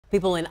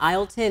People in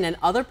Isleton and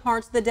other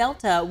parts of the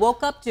Delta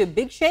woke up to a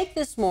big shake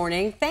this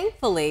morning.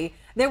 Thankfully,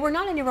 there were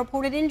not any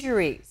reported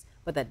injuries.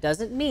 But that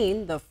doesn't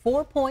mean the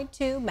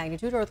 4.2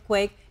 magnitude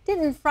earthquake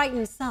didn't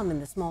frighten some in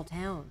the small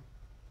town.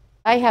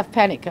 I have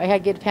panic. I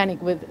get panic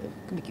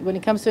when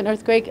it comes to an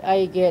earthquake.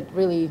 I get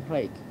really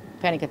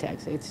panic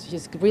attacks. It's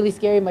just really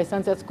scary. My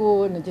son's at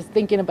school and just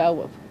thinking about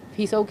if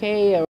he's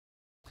okay.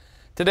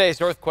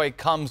 Today's earthquake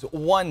comes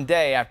one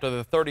day after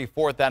the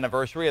 34th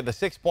anniversary of the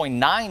 6.9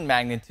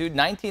 magnitude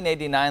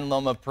 1989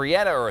 Loma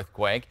Prieta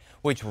earthquake,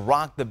 which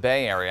rocked the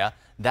Bay Area.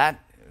 That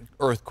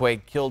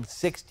earthquake killed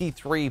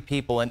 63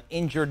 people and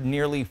injured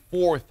nearly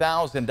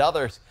 4,000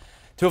 others.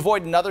 To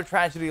avoid another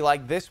tragedy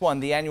like this one,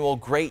 the annual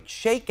Great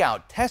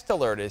Shakeout test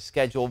alert is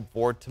scheduled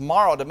for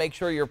tomorrow to make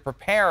sure you're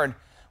prepared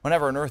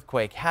whenever an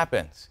earthquake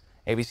happens.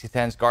 ABC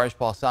 10's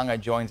Garshpal Sangha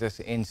joins us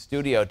in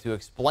studio to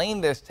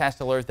explain this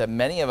test alert that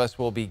many of us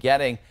will be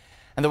getting.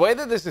 And the way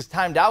that this is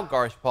timed out,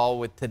 Garshpal,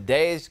 with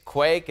today's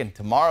quake and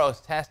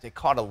tomorrow's test, it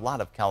caught a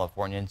lot of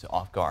Californians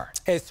off guard.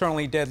 It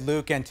certainly did,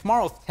 Luke, and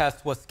tomorrow's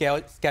test was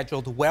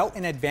scheduled well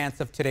in advance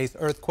of today's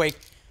earthquake.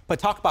 But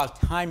talk about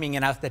timing,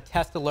 and as the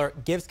test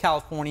alert gives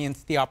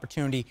Californians the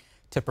opportunity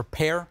to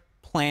prepare,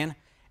 plan,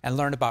 and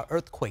learn about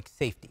earthquake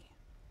safety.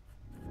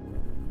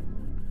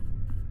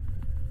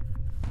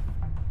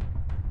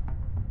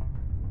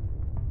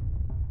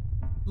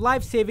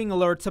 Life-saving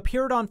alerts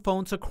appeared on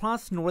phones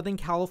across Northern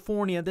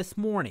California this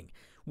morning,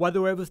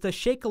 whether it was the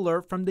Shake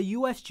alert from the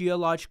U.S.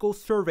 Geological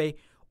Survey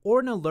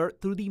or an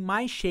alert through the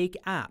MyShake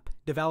app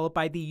developed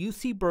by the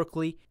UC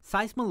Berkeley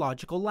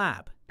Seismological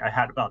Lab. I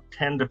had about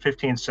 10 to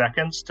 15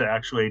 seconds to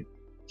actually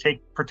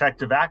take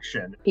protective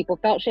action. People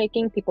felt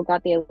shaking, people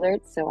got the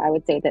alerts, so I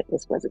would say that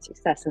this was a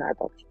success in our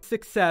book.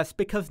 Success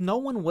because no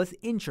one was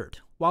injured.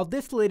 While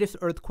this latest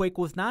earthquake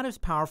was not as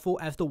powerful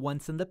as the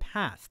ones in the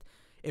past,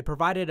 it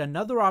provided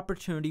another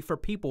opportunity for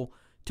people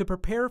to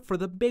prepare for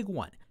the big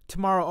one.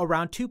 Tomorrow,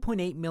 around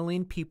 2.8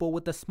 million people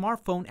with a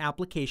smartphone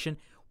application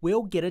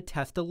will get a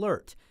test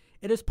alert.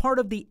 It is part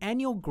of the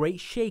annual Great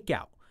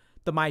Shakeout.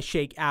 The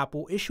MyShake app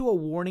will issue a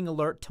warning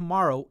alert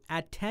tomorrow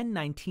at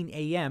 10:19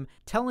 a.m.,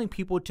 telling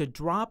people to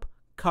drop,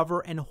 cover,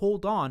 and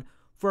hold on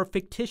for a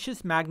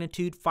fictitious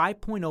magnitude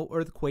 5.0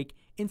 earthquake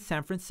in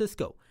San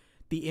Francisco.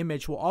 The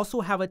image will also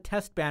have a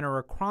test banner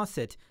across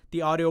it.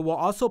 The audio will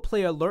also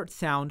play alert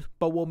sound,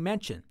 but will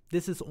mention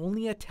this is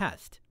only a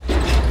test.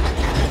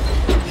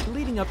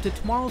 Leading up to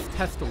tomorrow's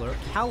test alert,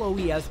 Cal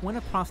OES went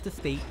across the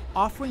state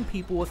offering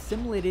people a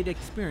simulated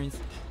experience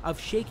of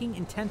shaking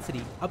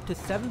intensity up to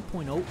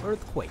 7.0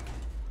 earthquake.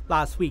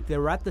 Last week, they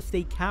were at the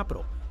state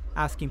capitol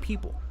asking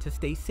people to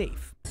stay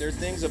safe. There are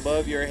things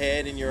above your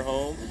head in your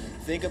home.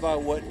 Think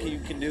about what you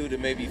can do to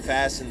maybe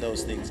fasten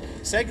those things.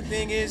 Second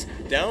thing is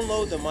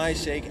download the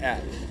MyShake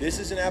app. This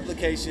is an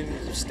application,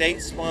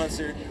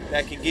 state-sponsored,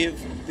 that can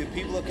give the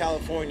people of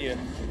California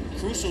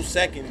crucial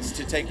seconds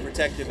to take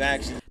protective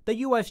action.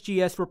 The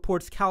USGS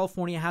reports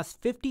California has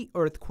 50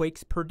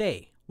 earthquakes per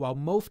day. While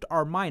most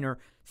are minor,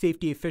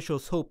 safety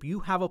officials hope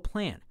you have a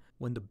plan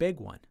when the big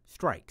one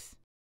strikes.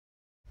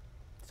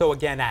 So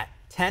again, at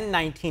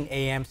 10:19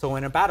 a.m., so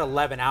in about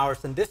 11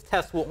 hours, and this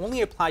test will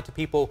only apply to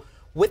people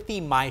with the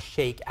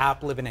MyShake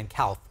app living in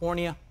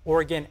California,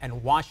 Oregon,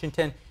 and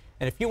Washington.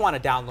 And if you want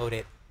to download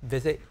it,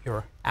 visit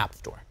your app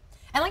store.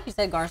 And like you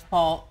said,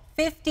 Garshpal,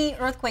 50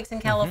 earthquakes in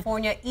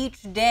California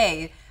each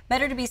day.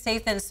 Better to be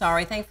safe than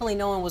sorry. Thankfully,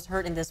 no one was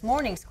hurt in this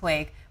morning's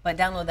quake, but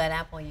download that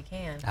app while you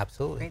can.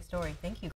 Absolutely. Great story. Thank you.